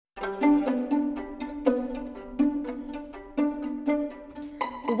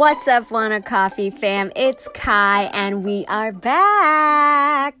What's up, Wanna Coffee fam? It's Kai, and we are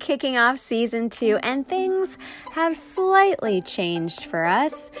back, kicking off season 2, and things have slightly changed for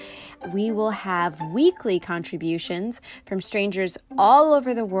us. We will have weekly contributions from strangers all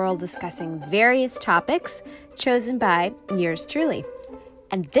over the world discussing various topics chosen by yours truly.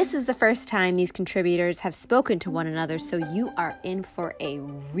 And this is the first time these contributors have spoken to one another, so you are in for a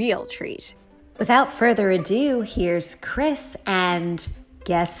real treat. Without further ado, here's Chris and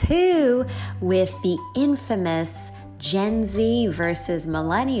guess who with the infamous Gen Z versus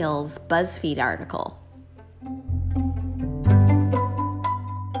Millennials BuzzFeed article.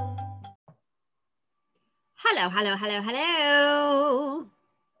 Hello.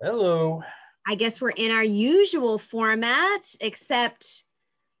 Hello. I guess we're in our usual format, except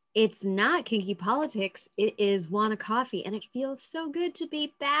it's not Kinky Politics. It is Wanna Coffee, and it feels so good to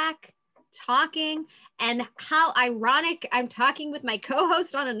be back talking. And how ironic, I'm talking with my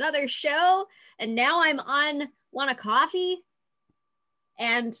co-host on another show, and now I'm on Wanna Coffee,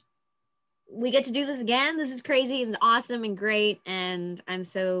 and we get to do this again. This is crazy and awesome and great, and I'm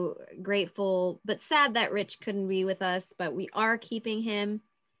so grateful but sad that Rich couldn't be with us, but we are keeping him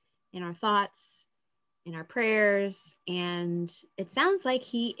in our thoughts, in our prayers, and it sounds like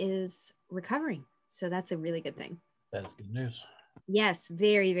he is recovering, so that's a really good thing. That is good news. Yes,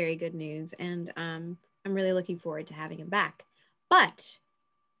 very, very good news. And I'm really looking forward to having him back. But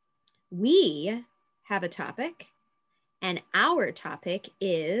we have a topic, and our topic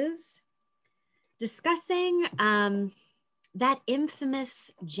is discussing that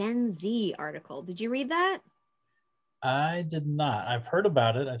infamous Gen Z article. Did you read that? I did not. I've heard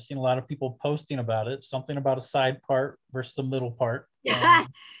about it. I've seen a lot of people posting about it. Something about a side part versus the middle part. Yeah.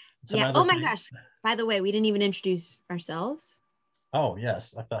 Oh my things. gosh. By the way, we didn't even introduce ourselves. Oh,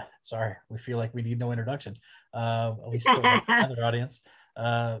 yes. I thought, sorry. We feel like we need no introduction. At least for the other audience.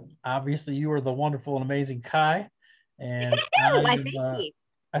 Obviously, you are the wonderful and amazing Kai. And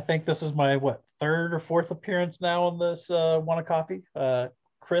I think this is my, third or fourth appearance now on this Wanna Coffee.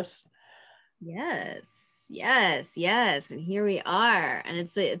 Chris? Yes. And here we are. And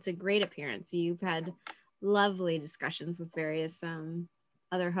it's a great appearance. You've had lovely discussions with various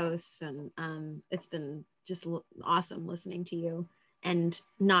other hosts, and it's been just awesome listening to you and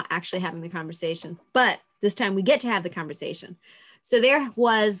not actually having the conversation, but this time we get to have the conversation. So there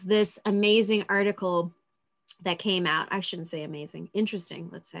was this amazing article that came out. I shouldn't say amazing, interesting,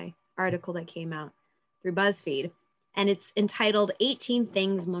 let's say, article that came out through BuzzFeed, and it's entitled 18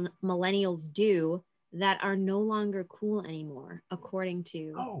 Things Millennials Do That Are No Longer Cool Anymore, according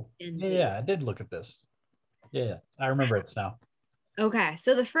to Gen Z. Yeah, I did look at this. Yeah, I remember it now. Okay,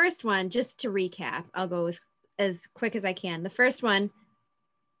 so the first one, just to recap, I'll go as quick as I can. The first one,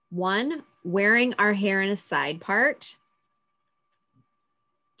 wearing our hair in a side part.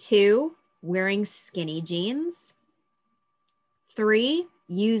 2, wearing skinny jeans. 3,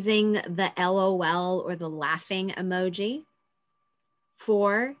 using the LOL or the laughing emoji.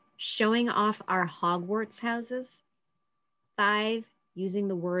 4, showing off our Hogwarts houses. 5, using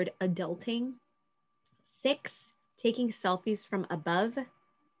the word adulting. 6, taking selfies from above.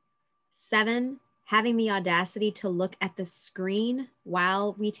 7, having the audacity to look at the screen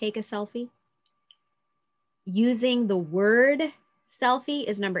while we take a selfie. Using the word selfie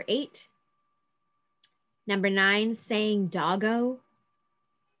is number 8. Number 9, saying doggo.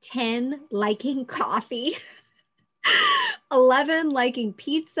 10, liking coffee. 11, liking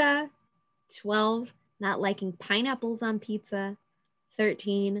pizza. 12, not liking pineapples on pizza.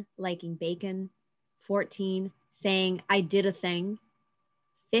 13, liking bacon. 14, saying I did a thing.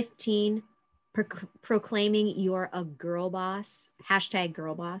 15, proclaiming you're a girl boss. Hashtag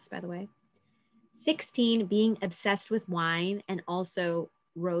girl boss, by the way. 16, being obsessed with wine and also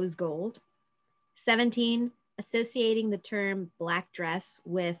rose gold. 17, associating the term black dress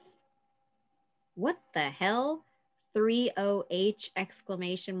with what the hell? 30H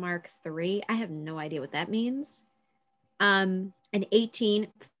exclamation mark 3. I have no idea what that means. And 18,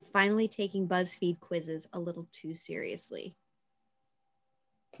 finally taking BuzzFeed quizzes a little too seriously.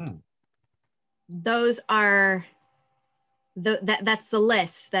 Those are that's the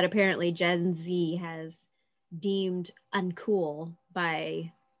list that apparently Gen Z has deemed uncool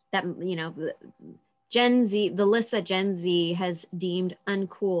by that, Gen Z, the list that Gen Z has deemed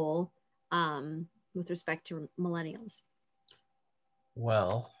uncool with respect to millennials.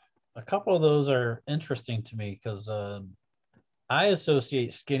 Well, a couple of those are interesting to me because I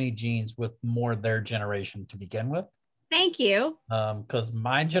associate skinny jeans with more their generation to begin with. Thank you. Because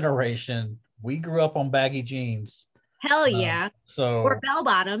my generation, we grew up on baggy jeans. Hell yeah. Or bell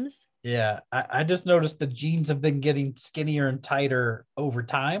bottoms. Yeah, I just noticed the jeans have been getting skinnier and tighter over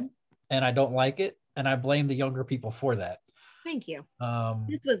time, and I don't like it, and I blame the younger people for that. Thank you. Um,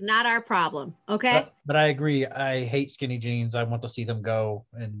 This was not our problem. Okay. but I agree. I hate skinny jeans. I want to see them go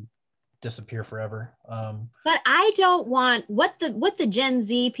and disappear forever. But I don't want what the Gen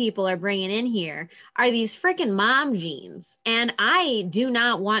Z people are bringing in here are these freaking mom jeans, and I do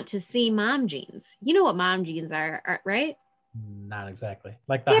not want to see mom jeans. You know what mom jeans are, right? Not exactly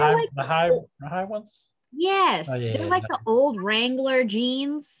like the They're high, like the high, the high ones. Oh yes, they're yeah, like no, the old Wrangler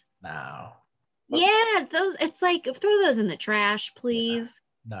jeans. no, but Yeah, those. It's like throw those in the trash, yeah, please.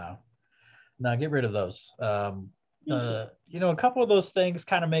 no, no, get rid of those. Thank you. A couple of those things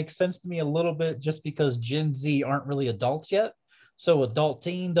kind of make sense to me a little bit, just because Gen Z aren't really adults yet. So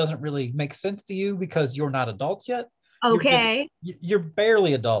adulting doesn't really make sense to you because you're not adults yet. Okay. You're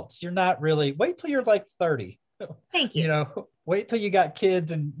barely adults. You're not really. Wait till you're like 30. Thank you. Wait till you got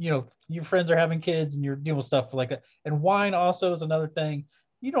kids and your friends are having kids and you're doing stuff like that. And wine also is another thing.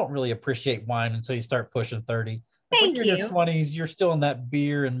 You don't really appreciate wine until you start pushing 30. Like when Thank you're in your you. 20s, you're still in that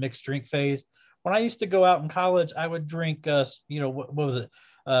beer and mixed drink phase. When I used to go out in college, I would drink what was it?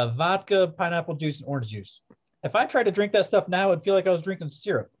 Vodka, pineapple juice, and orange juice. If I tried to drink that stuff now, it'd feel like I was drinking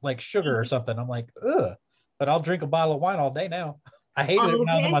syrup, like sugar or something. I'm like, ugh. But I'll drink a bottle of wine all day now. I hated it when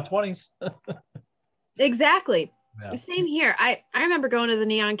I was in Okay. my 20s. Exactly. Yeah. Same here. I remember going to the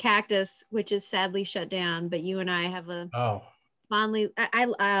Neon Cactus, which is sadly shut down, but you and I have a Oh, fondly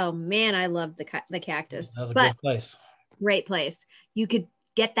oh man, I love the cactus. that was a But good place. great place. You could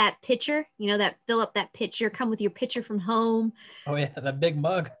get that pitcher, that fill up that pitcher, come with your pitcher from home. Oh yeah, that big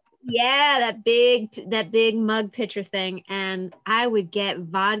mug. Yeah, that big mug pitcher thing. And I would get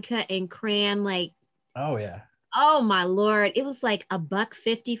vodka and cran like, Oh yeah. oh my Lord. It was like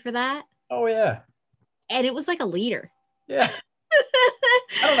 $1.50 for that. Oh yeah. And it was like a liter. Yeah.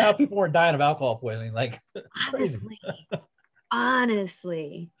 I don't know how people weren't dying of alcohol poisoning. Like it's crazy.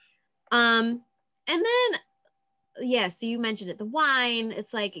 Honestly. Honestly. And then yeah, so you mentioned it, the wine,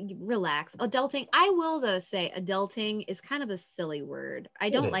 it's like relax. Adulting, I will though say adulting is kind of a silly word. I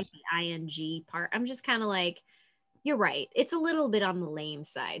It don't like is. the ing part. I'm just kind of like, you're right. It's a little bit on the lame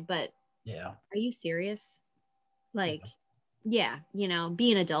side, but Yeah. are you serious? Yeah. Like, yeah,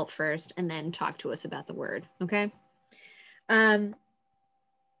 be an adult first and then talk to us about the word. Okay. Um,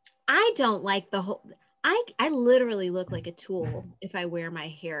 I don't like the whole I literally look like a tool if I wear my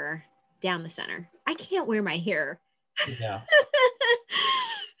hair down the center. I can't wear my hair. Yeah.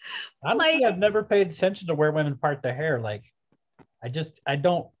 Like Honestly, I've never paid attention to where women part their hair. Like I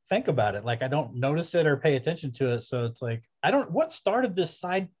don't think about it. Like I don't notice it or pay attention to it. So it's like what started this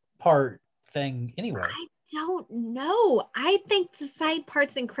side part thing anyway? I don't know. I think the side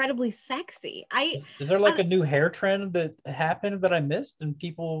part's incredibly sexy. Is there like I a new hair trend that happened that I missed and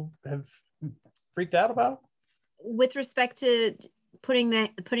people have freaked out about? with respect to putting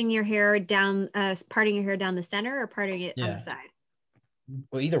your hair down, parting your hair down the center or parting it on the Yeah. side.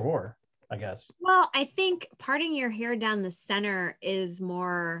 Well, either or, I guess. Well, I think parting your hair down the center is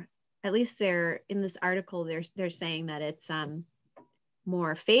more. At least they're in this article. They're saying that it's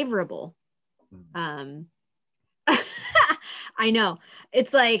more favorable. Um, I know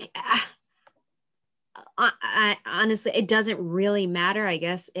it's like I honestly, it doesn't really matter. I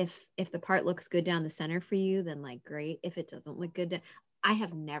guess if the part looks good down the center for you, then like great. If it doesn't look good, I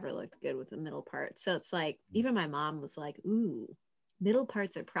have never looked good with the middle part. So it's like even my mom was like, "Ooh, middle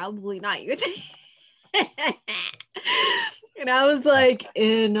parts are probably not your thing." And I was like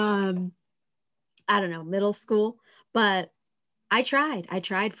in I don't know, middle school, but I tried. I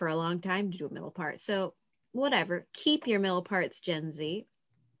tried for a long time to do a middle part. So whatever, keep your middle parts, Gen Z.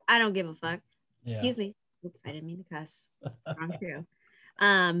 I don't give a fuck. Yeah. Excuse me. Oops, I didn't mean to cuss. Wrong true.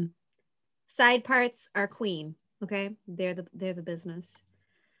 Um, side parts are queen. Okay, they're the business.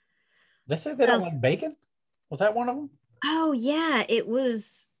 They say they What don't else? like bacon. Was that one of them? Oh yeah, it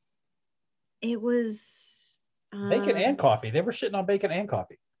was. Bacon and Um, coffee. They were shitting on bacon and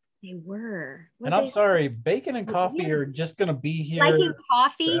coffee. they were. What And did I'm they? sorry, bacon and coffee Yeah, are just gonna be liking here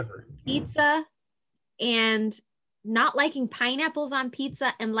coffee, forever. pizza, and not liking pineapples on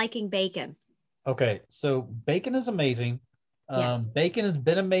pizza and liking bacon. Okay, so bacon is amazing. Yes. Bacon has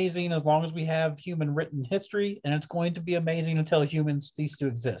been amazing as long as we have human written history, and it's going to be amazing until humans cease to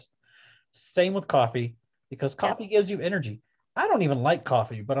exist. Same with coffee, because Yep. coffee gives you energy. I don't even like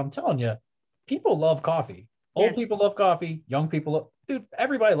coffee, but I'm telling you, people love coffee. Old Yes. people love coffee. Young people, dude,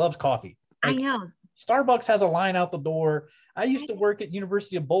 everybody loves coffee. I Like know. Starbucks has a line out the door. I used to work at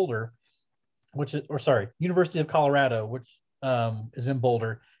University of Boulder, University of Colorado, which is in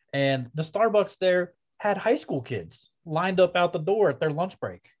Boulder, and the Starbucks there had high school kids lined up out the door at their lunch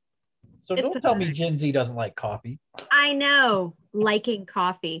break. So It's don't tell me pathetic. Gen Z doesn't like coffee. I know, liking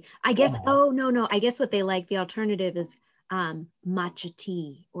coffee. I guess, Come on. oh, no. I guess what they like, the alternative is matcha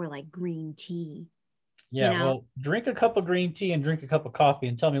tea or like green tea, you Yeah, know? well, drink a cup of green tea and drink a cup of coffee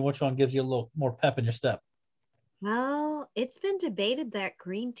and tell me which one gives you a little more pep in your step. Well, it's been debated that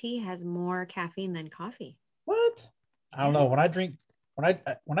green tea has more caffeine than coffee. What? I don't Yeah. know. When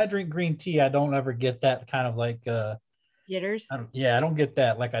I drink green tea, I don't ever get that kind of like Jitters. I don't get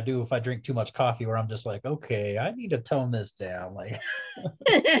that like I do if I drink too much coffee where I'm just like, okay, I need to tone this down. Like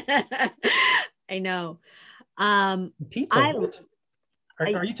I know. Um, pizza, I, what? Are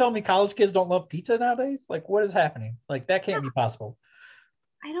I, you telling me college kids don't love pizza nowadays? Like what is happening? Like that can't be possible.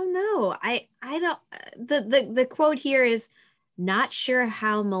 I don't know. I don't. The quote here is not sure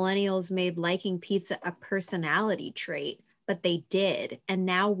how millennials made liking pizza a personality trait, but they did, and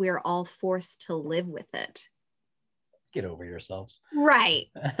now we're all forced to live with it. Get over yourselves. Right.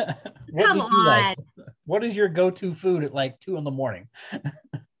 What Come do you like? on. What is your go-to food at like 2 a.m?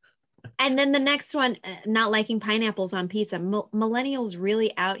 And then the next one, not liking pineapples on pizza. Millennials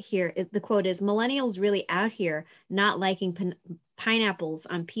really out here. The quote is millennials really out here not liking pineapples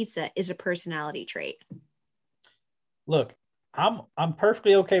on pizza is a personality trait. Look, I'm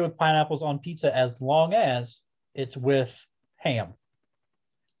perfectly okay with pineapples on pizza as long as it's with ham.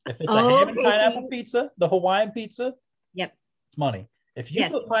 If it's a ham and Okay, so pineapple you, pizza, the Hawaiian pizza, yep, it's money. If you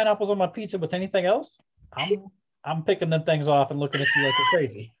yes. put pineapples on my pizza with anything else, I'm picking them things off and looking at you like you're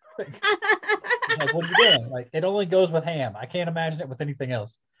crazy. Like, what are you doing? Like, it only goes with ham. I can't imagine it with anything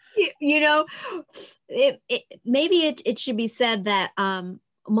else. You know, maybe it should be said that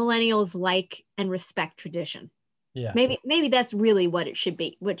millennials like and respect tradition. Yeah, Maybe that's really what should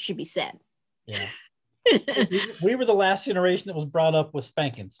be said. yeah. We were the last generation that was brought up with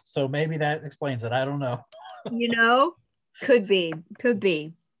spankings, so maybe that explains it. I don't know. You know, could be.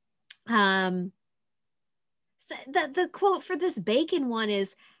 Um, so the quote for this bacon one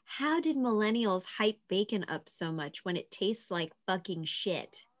is, "How did millennials hype bacon up so much when it tastes like fucking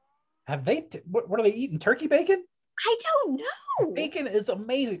shit?" Have they? What are they eating? Turkey bacon? I don't know. Bacon is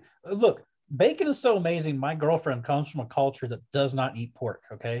amazing. Look, bacon is so amazing. My girlfriend comes from a culture that does not eat pork.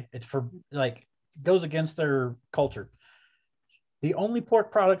 Okay, it's for like goes against their culture. The only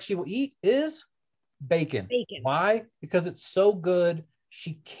pork product she will eat is bacon. Bacon. Why? Because it's so good.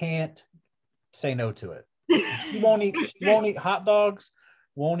 She can't say no to it. She won't eat. She won't eat hot dogs.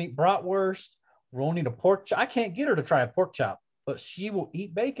 Won't eat bratwurst. Won't eat a pork chop. I can't get her to try a pork chop, but she will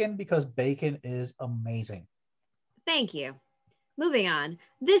eat bacon because bacon is amazing. Thank you. Moving on.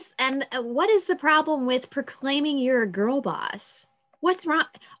 This and what is the problem with proclaiming you're a girl boss? What's wrong?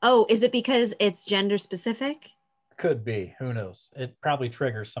 Oh, is it because it's gender specific? Could be. Who knows? It probably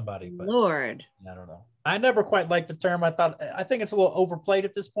triggers somebody, but Lord. I don't know. I never quite liked the term. I think it's a little overplayed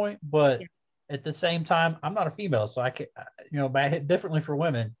at this point, but Yeah. at the same time, I'm not a female, so I can, I hit differently for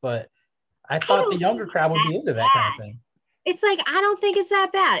women. But I I thought the don't think younger it's crowd would that be into that kind of bad. thing. It's like I don't think it's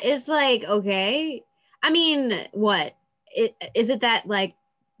that bad. It's like okay. I mean, what? Is it that like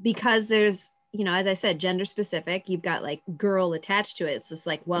because there's as I said, gender specific. You've got like girl attached to it. It's just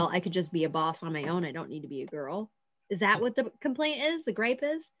like, well, I could just be a boss on my own. I don't need to be a girl. Is that what the complaint is? The gripe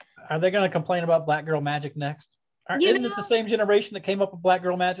is? Are they going to complain about Black Girl Magic next? You Isn't this the know, same generation that came up with Black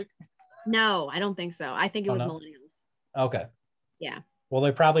Girl Magic? no, I don't think so. I think it Oh was no. millennials. Okay. Yeah. Well,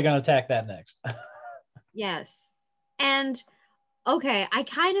 they're probably going to attack that next. Yes. And okay, I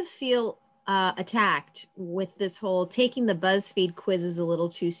kind of feel attacked with this whole taking the BuzzFeed quizzes a little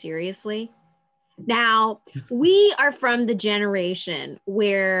too seriously. Now, we are from the generation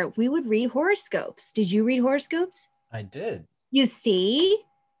where we would read horoscopes. Did you read horoscopes? I did. You see?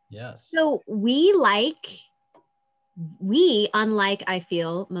 Yes. So unlike I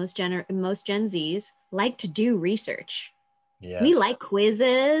feel most Gen Zs like to do research. We Yes. like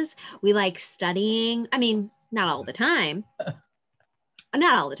quizzes, we like studying. I mean, not all the time.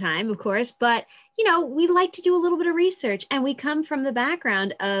 Not all the time, of course, but we like to do a little bit of research, and we come from the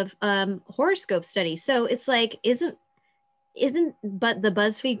background of horoscope study. So it's like, but the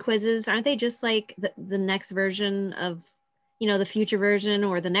BuzzFeed quizzes, aren't they just like the next version of, the future version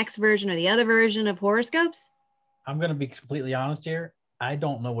or the next version or the other version of horoscopes? I'm going to be completely honest here. I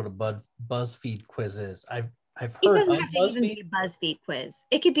don't know what a BuzzFeed quiz is. I've It heard doesn't of have to even BuzzFeed. be a BuzzFeed quiz.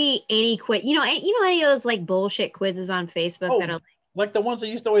 It could be any quiz. Any of those like bullshit quizzes on Facebook that Oh, are like the ones that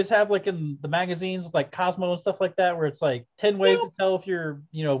used to always have like in the magazines, like Cosmo and stuff like that, where it's like 10 ways like, to tell if you're,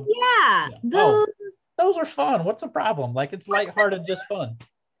 yeah, oh, those. those are fun. What's the problem? Like it's What's the lighthearted, just fun.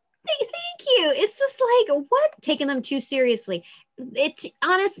 Thank you. It's just like what taking them too seriously. It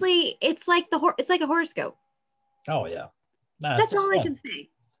honestly, it's like it's like a horoscope. Oh yeah. Nah, it's That's just all I fun. can say.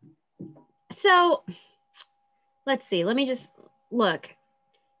 So let's see. Let me just look.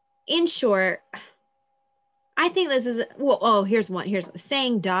 In short, I think this is, well, oh, here's one. Here's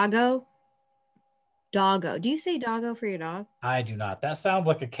saying doggo. Doggo. Do you say doggo for your dog? I do not. That sounds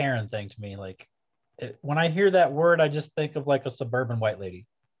like a Karen thing to me. Like when I hear that word, I just think of like a suburban white lady.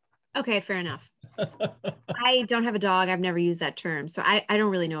 Okay, fair enough. I don't have a dog. I've never used that term, so I don't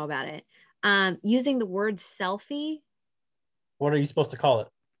really know about it. Using the word selfie, What are you supposed to call it?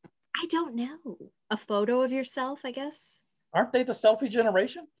 I don't know. A photo of yourself, I guess. Aren't they the selfie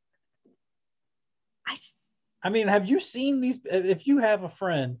generation? I I mean, have you seen these? If you have a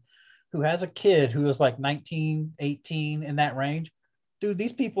friend who has a kid who is like 19, 18 in that range, dude,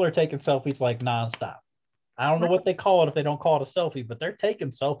 these people are taking selfies like nonstop. I don't know what they call it if they don't call it a selfie, but they're taking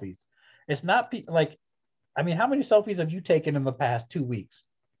selfies. It's not like, I mean, how many selfies have you taken in the past 2 weeks?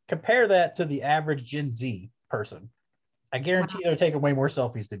 Compare that to the average Gen Z person. I guarantee they're taking way more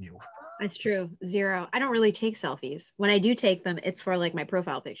selfies than you. That's true. 0. I don't really take selfies. When I do take them, it's for like my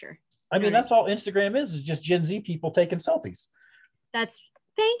profile picture. I mean, that's all Instagram is just Gen Z people taking selfies.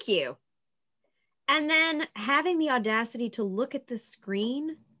 Thank you. And then having the audacity to look at the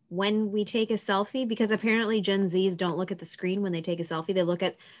screen when we take a selfie, because apparently Gen Zs don't look at the screen when they take a selfie.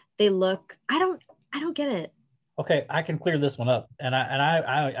 I don't get it. Okay, I can clear this one up. And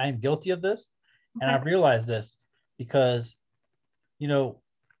I am guilty of this. Okay. And I've realized this because, you know,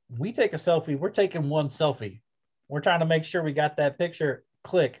 we take a selfie, we're taking one selfie. We're trying to make sure we got that picture,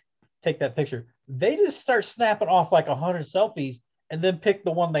 click, take that picture. They just start snapping off like 100 selfies and then pick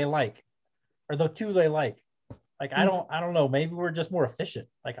the one they like or the two they like. Like, I don't know. Maybe we're just more efficient.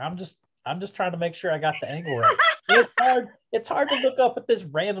 Like, I'm just trying to make sure I got the angle right. It's hard to look up at this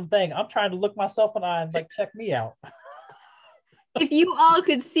random thing. I'm trying to look myself in the eye and like check me out. If you all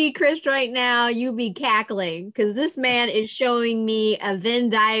could see Chris right now, you'd be cackling because this man is showing me a Venn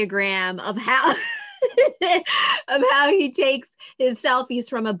diagram of how of how he takes his selfies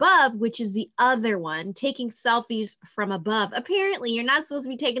from above, which is the other one, taking selfies from above. Apparently, you're not supposed to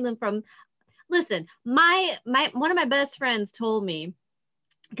be taking them from. Listen, my one of my best friends told me,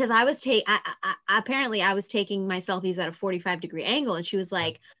 because I was apparently I was taking my selfies at a 45-degree angle, and she was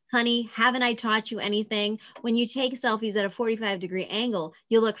like, honey, haven't I taught you anything? When you take selfies at a 45-degree angle,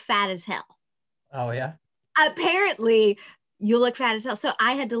 you look fat as hell. Oh, yeah? Apparently, you look fat as hell. So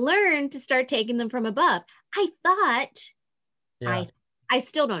I had to learn to start taking them from above. I thought, yeah. I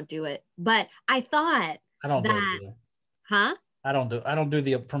still don't do it, but I thought I don't do it either. Huh? I don't do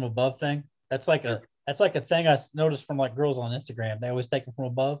the from above thing. That's like a thing I noticed from like girls on Instagram. They always take them from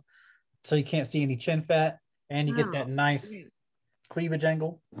above, so you can't see any chin fat, and you get that nice cleavage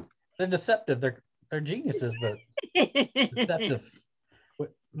angle. They're deceptive. They're geniuses, but deceptive.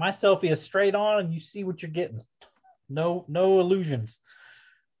 My selfie is straight on, and you see what you're getting. No illusions.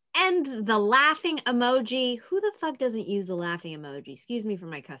 And the laughing emoji. Who the fuck doesn't use the laughing emoji? Excuse me for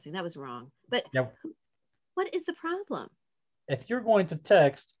my cussing. That was wrong. But what is the problem? If you're going to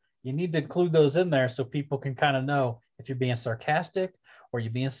text, you need to include those in there so people can kind of know if you're being sarcastic or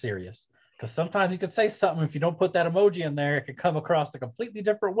you're being serious. Because sometimes you can say something, if you don't put that emoji in there, it could come across a completely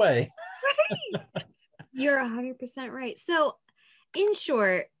different way. Right. You're 100% right. So in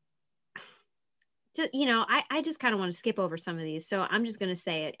short, I just kind of want to skip over some of these. So I'm just going to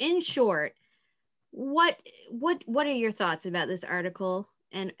say it. In short, what are your thoughts about this article?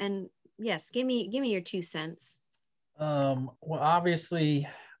 And yes, give me your 2 cents. Well, obviously,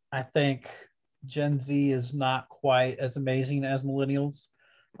 I think Gen Z is not quite as amazing as millennials.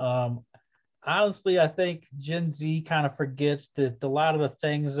 Honestly, I think Gen Z kind of forgets that a lot of the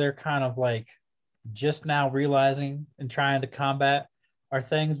things they're kind of like just now realizing and trying to combat are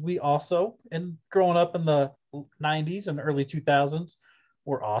things we also, and growing up in the 90s and early 2000s,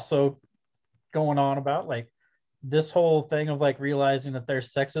 were also going on about, like this whole thing of like realizing that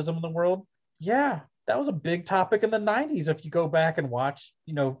there's sexism in the world. Yeah, that was a big topic in the 90s. If you go back and watch,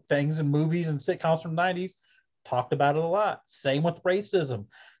 things and movies and sitcoms from the 90s, talked about it a lot. Same with racism.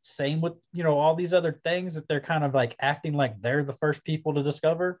 Same with, all these other things that they're kind of like acting like they're the first people to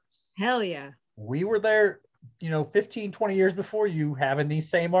discover. Hell yeah. We were there, 15, 20 years before you, having these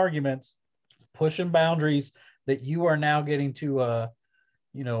same arguments, pushing boundaries that you are now getting to,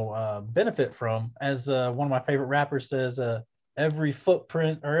 benefit from. As one of my favorite rappers says, every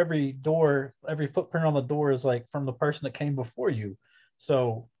footprint on the door is like from the person that came before you.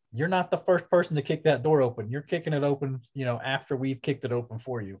 So you're not the first person to kick that door open. You're kicking it open, after we've kicked it open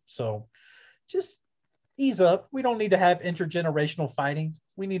for you. So just ease up. We don't need to have intergenerational fighting.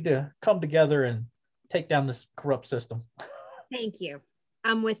 We need to come together and take down this corrupt system. Thank you.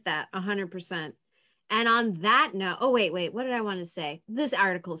 I'm with that 100%. And on that note, wait, what did I want to say? This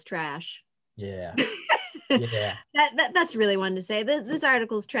article's trash. Yeah. Yeah. That's really one to say. This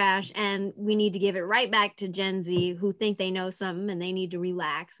article's trash, and we need to give it right back to Gen Z, who think they know something and they need to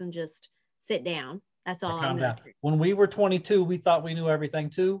relax and just sit down. That's all I'm going to do. When we were 22, we thought we knew everything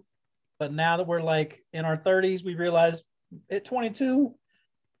too. But now that we're like in our 30s, we realize at 22,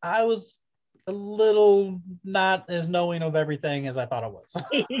 I was a little not as knowing of everything as I thought I was.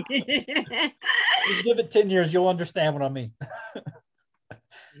 Just give it 10 years, you'll understand what I mean.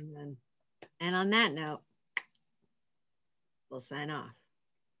 Amen. And on that note, we'll sign off.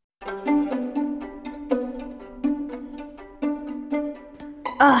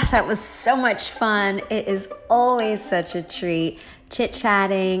 Oh, that was so much fun. It is always such a treat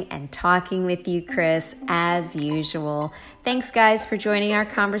chit-chatting and talking with you, Chris, as usual. Thanks, guys, for joining our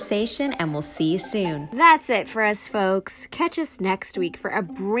conversation, and we'll see you soon. That's it for us, folks. Catch us next week for a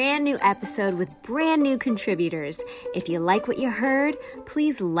brand new episode with brand new contributors. If you like what you heard,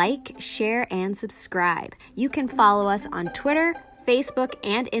 please like, share, and subscribe. You can follow us on Twitter, Facebook,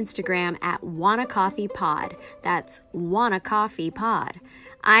 and Instagram at Wanna Coffee Pod. That's Wanna Coffee Pod.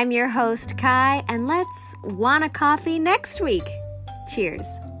 I'm your host, Kai, and let's wanna coffee next week. Cheers.